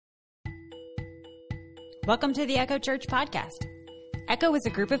Welcome to the Echo Church podcast. Echo is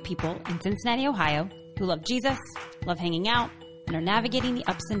a group of people in Cincinnati, Ohio, who love Jesus, love hanging out, and are navigating the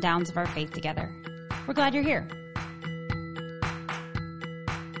ups and downs of our faith together. We're glad you're here.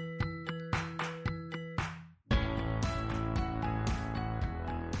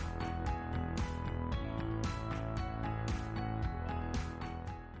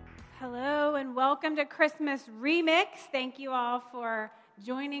 Hello and welcome to Christmas Remix. Thank you all for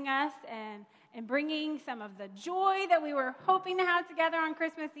joining us and bringing some of the joy that we were hoping to have together on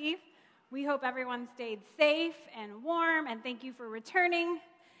Christmas Eve. We hope everyone stayed safe and warm, and thank you for returning.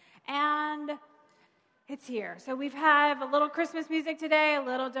 And it's here. So we've had a little Christmas music today, a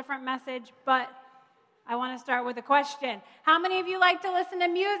little different message, but I want to start with a question. How many of you like to listen to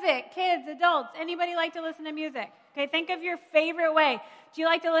music? Kids, adults, anybody like to listen to music? Okay, think of your favorite way. Do you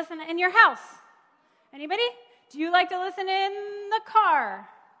like to listen in your house? Anybody? Do you like to listen in the car?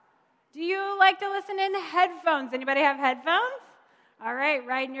 Do you like to listen in headphones? Anybody have headphones? All right,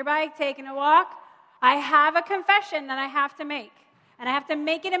 riding your bike, taking a walk. I have a confession that I have to make, and I have to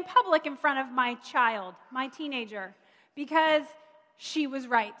make it in public in front of my child, my teenager, because she was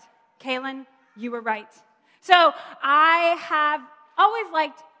right. Kaylin, you were right. So I have always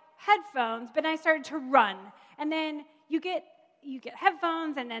liked headphones, but I started to run, and then you get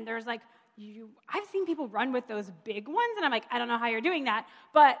headphones, and then there's like, I've seen people run with those big ones, and I'm like, I don't know how you're doing that.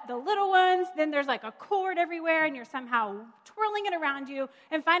 But the little ones, then there's like a cord everywhere, and you're somehow twirling it around you.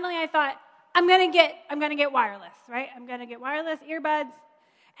 And finally, I thought, I'm gonna get wireless, right? I'm gonna get wireless earbuds.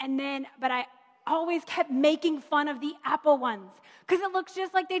 But I always kept making fun of the Apple ones because it looks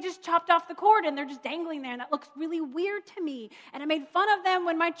just like they just chopped off the cord and they're just dangling there, and that looks really weird to me. And I made fun of them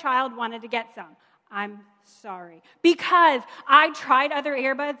when my child wanted to get some. I'm sorry. Because I tried other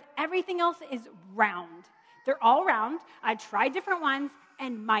earbuds. Everything else is round. They're all round. I tried different ones,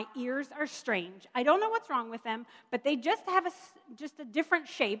 and my ears are strange. I don't know what's wrong with them, but they just have a different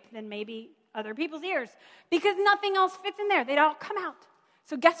shape than maybe other people's ears because nothing else fits in there. They'd all come out.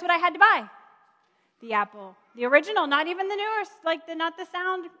 So guess what I had to buy? The Apple. The original, not even the newest, not the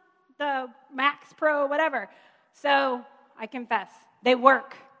Sound, the Max Pro, whatever. So I confess, they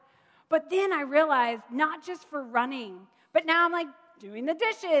work. But then I realized, not just for running, but now I'm like doing the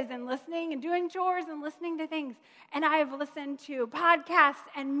dishes and listening and doing chores and listening to things. And I've listened to podcasts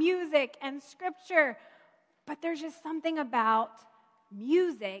and music and scripture. But there's just something about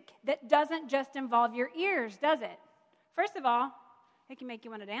music that doesn't just involve your ears, does it? First of all, it can make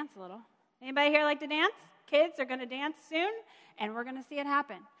you want to dance a little. Anybody here like to dance? Kids are going to dance soon, and we're going to see it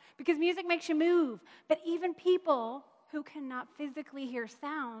happen. Because music makes you move. But even people who cannot physically hear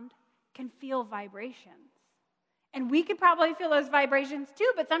sound can feel vibrations. And we could probably feel those vibrations too,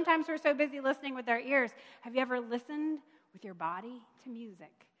 but sometimes we're so busy listening with our ears. Have you ever listened with your body to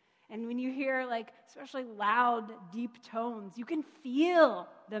music? And when you hear especially loud, deep tones, you can feel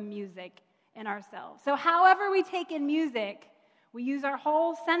the music in ourselves. So however we take in music, we use our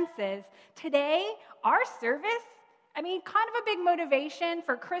whole senses. Today, our service, kind of a big motivation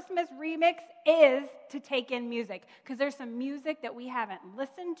for Christmas Remix is to take in music, because there's some music that we haven't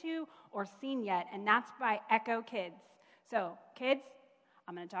listened to or seen yet, and that's by Echo Kids. So, kids,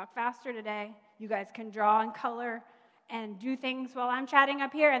 I'm going to talk faster today. You guys can draw and color and do things while I'm chatting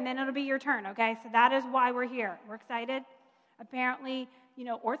up here, and then it'll be your turn, okay? So that is why we're here. We're excited. Apparently,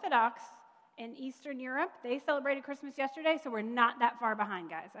 Orthodox in Eastern Europe, they celebrated Christmas yesterday, so we're not that far behind,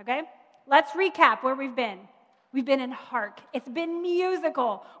 guys, okay? Let's recap where we've been. We've been in Hark. It's been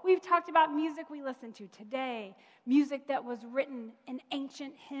musical. We've talked about music we listened to today, music that was written in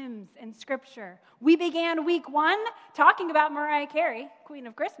ancient hymns and scripture. We began week 1 talking about Mariah Carey, Queen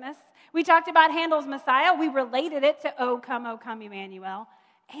of Christmas. We talked about Handel's Messiah. We related it to O Come, Emmanuel.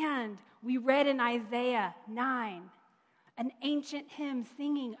 And we read in Isaiah 9, an ancient hymn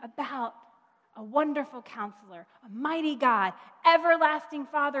singing about a wonderful counselor, a mighty God, everlasting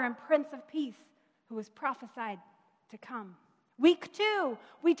Father and Prince of Peace, who was prophesied to come. Week 2,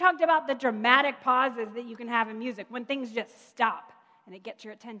 we talked about the dramatic pauses that you can have in music when things just stop and it gets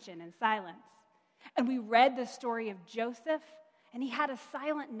your attention in silence. And we read the story of Joseph, and he had a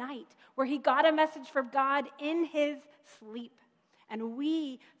silent night where he got a message from God in his sleep. And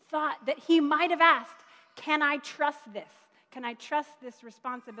we thought that he might have asked, can I trust this? Can I trust this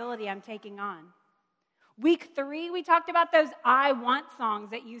responsibility I'm taking on? Week 3, we talked about those I want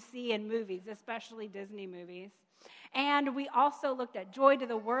songs that you see in movies, especially Disney movies. And we also looked at Joy to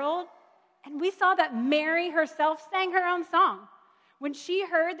the World, and we saw that Mary herself sang her own song. When she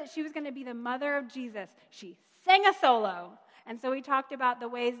heard that she was going to be the mother of Jesus, she sang a solo. And so we talked about the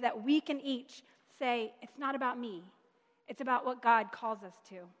ways that we can each say, it's not about me. It's about what God calls us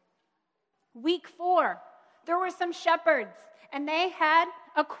to. Week 4, there were some shepherds, and they had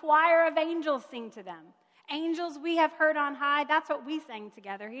a choir of angels sing to them. Angels we have heard on high, that's what we sang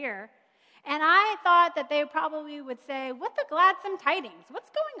together here. And I thought that they probably would say, what the gladsome tidings?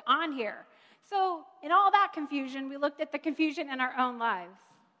 What's going on here? So in all that confusion, we looked at the confusion in our own lives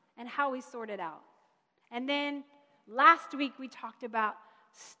and how we sort it out. And then last week we talked about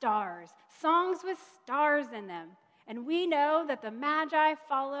stars, songs with stars in them. And we know that the Magi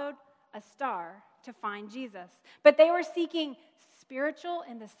followed a star to find Jesus. But they were seeking spiritual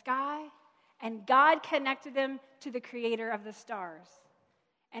in the sky, and God connected them to the creator of the stars.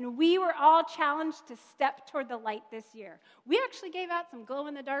 And we were all challenged to step toward the light this year. We actually gave out some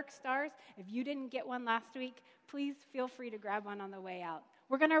glow-in-the-dark stars. If you didn't get one last week, please feel free to grab one on the way out.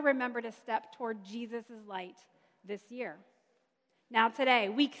 We're going to remember to step toward Jesus' light this year. Now today,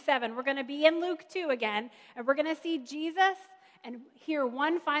 week 7, we're going to be in Luke 2 again, and we're going to see Jesus and hear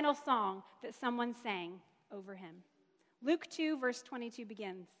one final song that someone sang over him. Luke 2, verse 22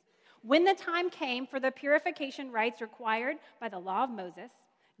 begins. When the time came for the purification rites required by the law of Moses,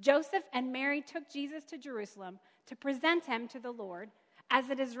 Joseph and Mary took Jesus to Jerusalem to present him to the Lord. As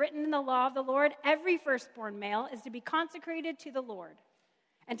it is written in the law of the Lord, every firstborn male is to be consecrated to the Lord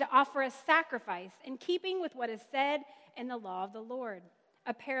and to offer a sacrifice in keeping with what is said in the law of the Lord,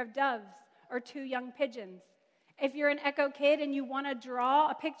 a pair of doves or 2 young pigeons. If you're an Echo kid and you want to draw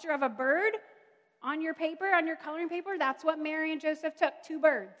a picture of a bird on your paper, on your coloring paper, that's what Mary and Joseph took, 2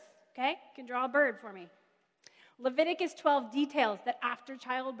 birds, okay? You can draw a bird for me. Leviticus 12 details that after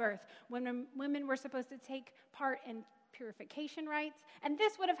childbirth, when women were supposed to take part in purification rites, and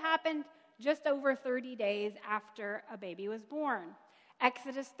this would have happened just over 30 days after a baby was born.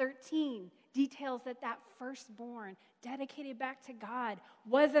 Exodus 13 details that firstborn, dedicated back to God,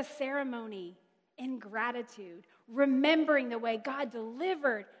 was a ceremony in gratitude, remembering the way God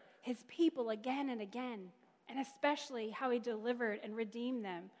delivered his people again and again, and especially how he delivered and redeemed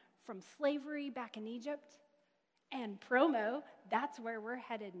them from slavery back in Egypt. And promo, that's where we're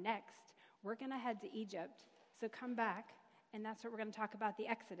headed next. We're going to head to Egypt, so come back, and that's what we're going to talk about, the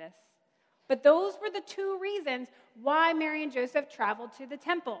Exodus. But those were the 2 reasons why Mary and Joseph traveled to the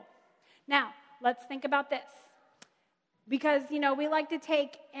temple. Now, let's think about this. Because, we like to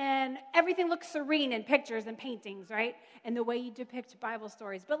take, and everything looks serene in pictures and paintings, right? And the way you depict Bible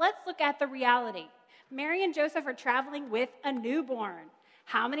stories. But let's look at the reality. Mary and Joseph are traveling with a newborn.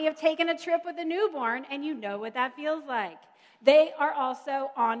 How many have taken a trip with a newborn, and you know what that feels like? They are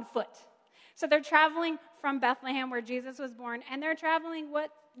also on foot. So they're traveling from Bethlehem, where Jesus was born, and they're traveling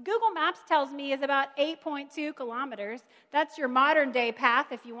what Google Maps tells me is about 8.2 kilometers. That's your modern-day path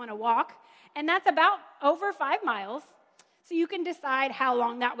if you want to walk, and that's about over 5 miles. So you can decide how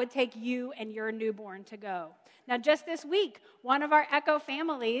long that would take you and your newborn to go. Now, just this week, one of our Echo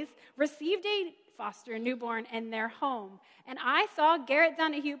families received a foster newborn in their home. And I saw Garrett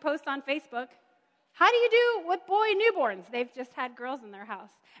Donahue post on Facebook, how do you do with boy newborns? They've just had girls in their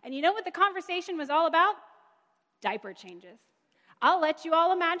house. And you know what the conversation was all about? Diaper changes. I'll let you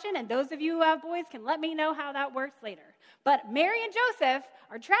all imagine, and those of you who have boys can let me know how that works later. But Mary and Joseph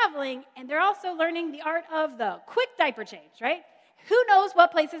are traveling, and they're also learning the art of the quick diaper change, right? Who knows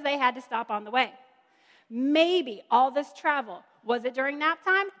what places they had to stop on the way? Maybe all this travel, was it during nap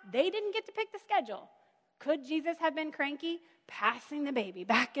time? They didn't get to pick the schedule. Could Jesus have been cranky, passing the baby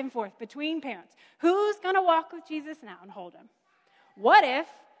back and forth between parents? Who's going to walk with Jesus now and hold him? What if,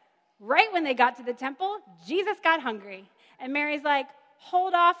 right when they got to the temple, Jesus got hungry, and Mary's like,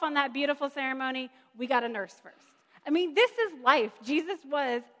 hold off on that beautiful ceremony. We got to nurse first. I mean, this is life. Jesus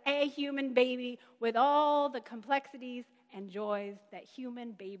was a human baby with all the complexities and joys that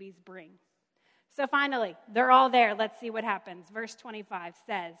human babies bring. So finally, they're all there. Let's see what happens. Verse 25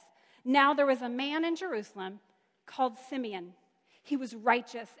 says, now there was a man in Jerusalem called Simeon. He was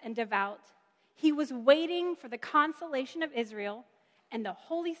righteous and devout. He was waiting for the consolation of Israel, and the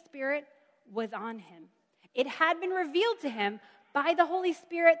Holy Spirit was on him. It had been revealed to him by the Holy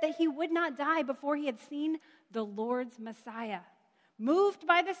Spirit that he would not die before he had seen the Lord's Messiah. Moved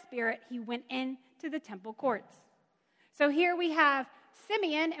by the Spirit, he went into the temple courts. So here we have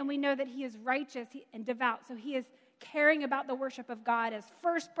Simeon, and we know that he is righteous and devout. So he is caring about the worship of God as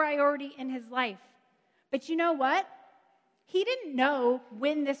first priority in his life. But you know what? He didn't know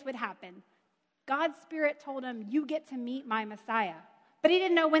when this would happen. God's Spirit told him, you get to meet my Messiah. But he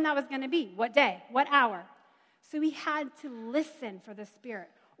didn't know when that was going to be, what day, what hour. So he had to listen for the Spirit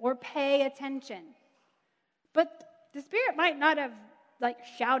or pay attention. But the Spirit might not have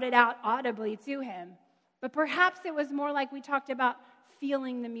shouted out audibly to him, but perhaps it was more like we talked about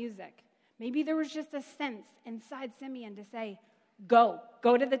feeling the music. Maybe there was just a sense inside Simeon to say, go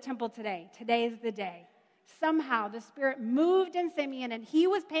to the temple today. Today is the day. somehow the Spirit moved in Simeon and he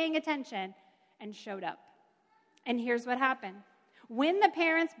was paying attention and showed up. And here's what happened. When the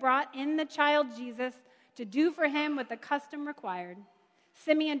parents brought in the child Jesus to do for him what the custom required,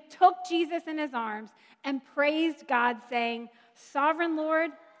 Simeon took Jesus in his arms and praised God, saying, "Sovereign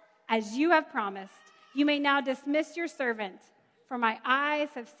Lord, as you have promised, you may now dismiss your servant, for my eyes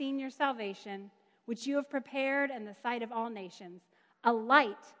have seen your salvation, which you have prepared in the sight of all nations, a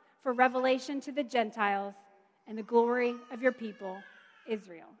light for revelation to the Gentiles and the glory of your people,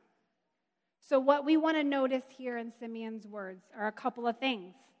 Israel." So what we want to notice here in Simeon's words are a couple of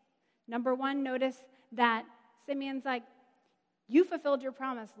things. Number one, notice that Simeon's like, "You fulfilled your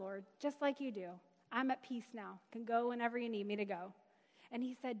promise, Lord, just like you do. I'm at peace now. Can go whenever you need me to go." And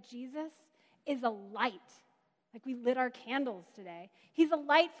he said, Jesus is a light. Like we lit our candles today. He's a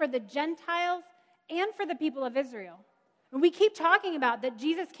light for the Gentiles and for the people of Israel. And we keep talking about that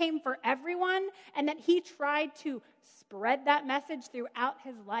Jesus came for everyone and that he tried to spread that message throughout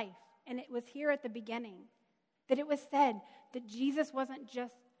his life. And it was here at the beginning that it was said that Jesus wasn't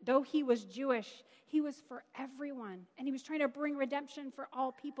just, though he was Jewish, he was for everyone. And he was trying to bring redemption for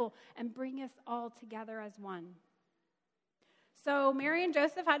all people and bring us all together as one. So Mary and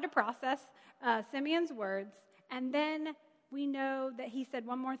Joseph had to process Simeon's words. And then we know that he said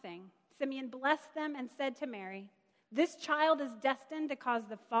one more thing. Simeon blessed them and said to Mary, "This child is destined to cause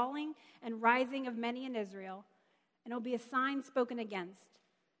the falling and rising of many in Israel, and it will be a sign spoken against,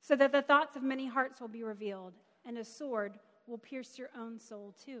 so that the thoughts of many hearts will be revealed, and a sword will pierce your own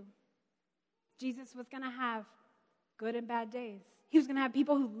soul too." Jesus was going to have good and bad days. He was going to have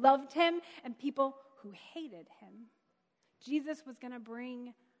people who loved him and people who hated him. Jesus was going to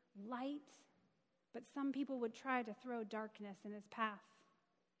bring light, but some people would try to throw darkness in his path.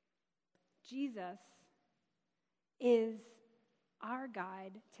 Jesus is our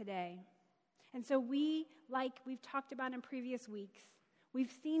guide today. And so like we've talked about in previous weeks,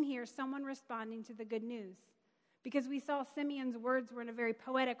 we've seen here someone responding to the good news. Because we saw Simeon's words were in a very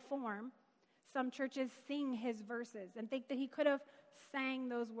poetic form, some churches sing his verses and think that he could have sang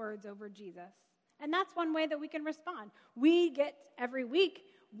those words over Jesus. And that's one way that we can respond. Every week,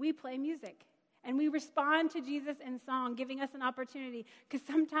 we play music. And we respond to Jesus in song, giving us an opportunity. Because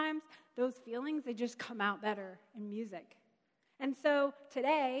sometimes those feelings, they just come out better in music. And so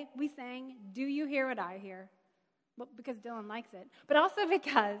today, we sang, "Do You Hear What I Hear?" Well, because Dylan likes it. But also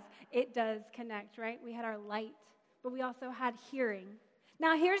because it does connect, right? We had our light, but we also had hearing.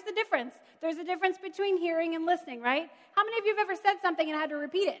 Now, here's the difference. There's a difference between hearing and listening, right? How many of you have ever said something and had to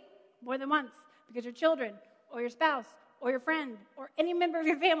repeat it more than once because your children or your spouse or your friend or any member of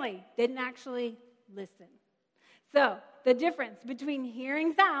your family didn't actually listen? So the difference between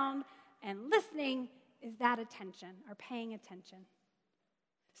hearing sound and listening is that attention or paying attention.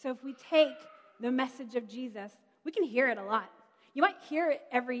 So if we take the message of Jesus, we can hear it a lot. You might hear it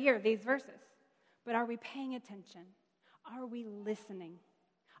every year, these verses. But are we paying attention? Are we listening?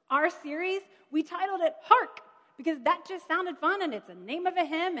 Our series, we titled it Hark, because that just sounded fun, and it's a name of a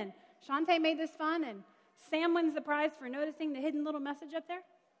hymn, and Shantae made this fun, and Sam wins the prize for noticing the hidden little message up there.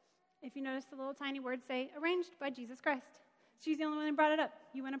 If you notice the little tiny words say, "Arranged by Jesus Christ." She's the only one who brought it up.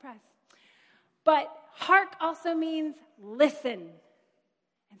 You win a prize. But hark also means listen.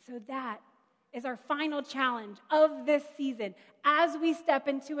 And so that is our final challenge of this season as we step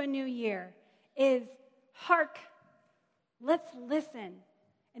into a new year is hark. Let's listen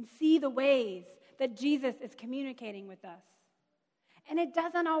and see the ways that Jesus is communicating with us. And it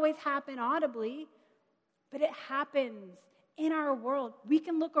doesn't always happen audibly, but it happens in our world. We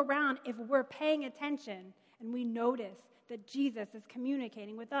can look around if we're paying attention and we notice that Jesus is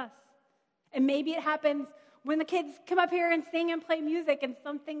communicating with us. And maybe it happens when the kids come up here and sing and play music and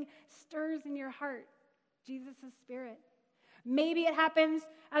something stirs in your heart, Jesus' Spirit. Maybe it happens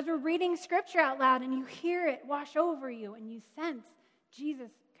as we're reading Scripture out loud and you hear it wash over you and you sense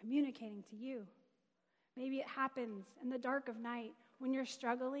Jesus communicating to you. Maybe it happens in the dark of night when you're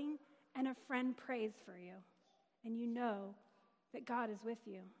struggling and a friend prays for you and you know that God is with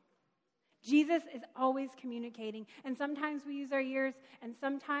you. Jesus is always communicating, and sometimes we use our ears, and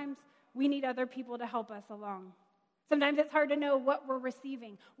sometimes we need other people to help us along. Sometimes it's hard to know what we're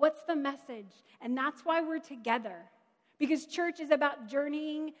receiving. What's the message? And that's why we're together. Because church is about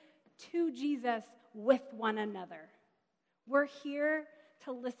journeying to Jesus with one another. We're here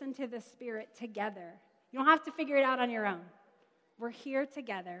to listen to the Spirit together. You don't have to figure it out on your own. We're here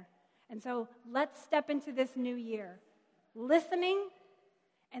together. And so let's step into this new year, listening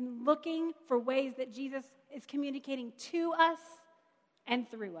and looking for ways that Jesus is communicating to us and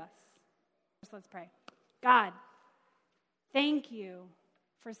through us. So let's pray. God, thank you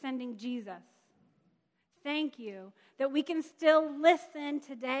for sending Jesus. Thank you that we can still listen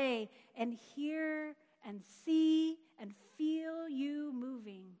today and hear and see and feel you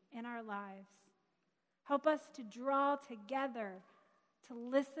moving in our lives. Help us to draw together to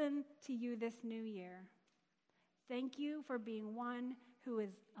listen to you this new year. Thank you for being one who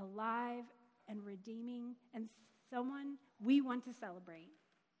is alive and redeeming and someone we want to celebrate.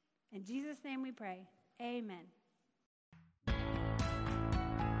 In Jesus' name we pray. Amen.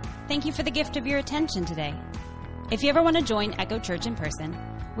 Thank you for the gift of your attention today. If you ever want to join Echo Church in person,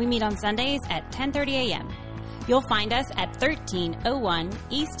 we meet on Sundays at 10:30 a.m. You'll find us at 1301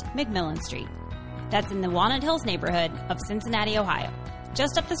 East McMillan Street. That's in the Walnut Hills neighborhood of Cincinnati, Ohio,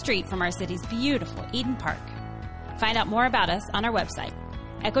 just up the street from our city's beautiful Eden Park. Find out more about us on our website,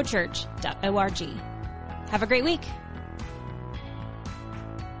 echochurch.org. Have a great week.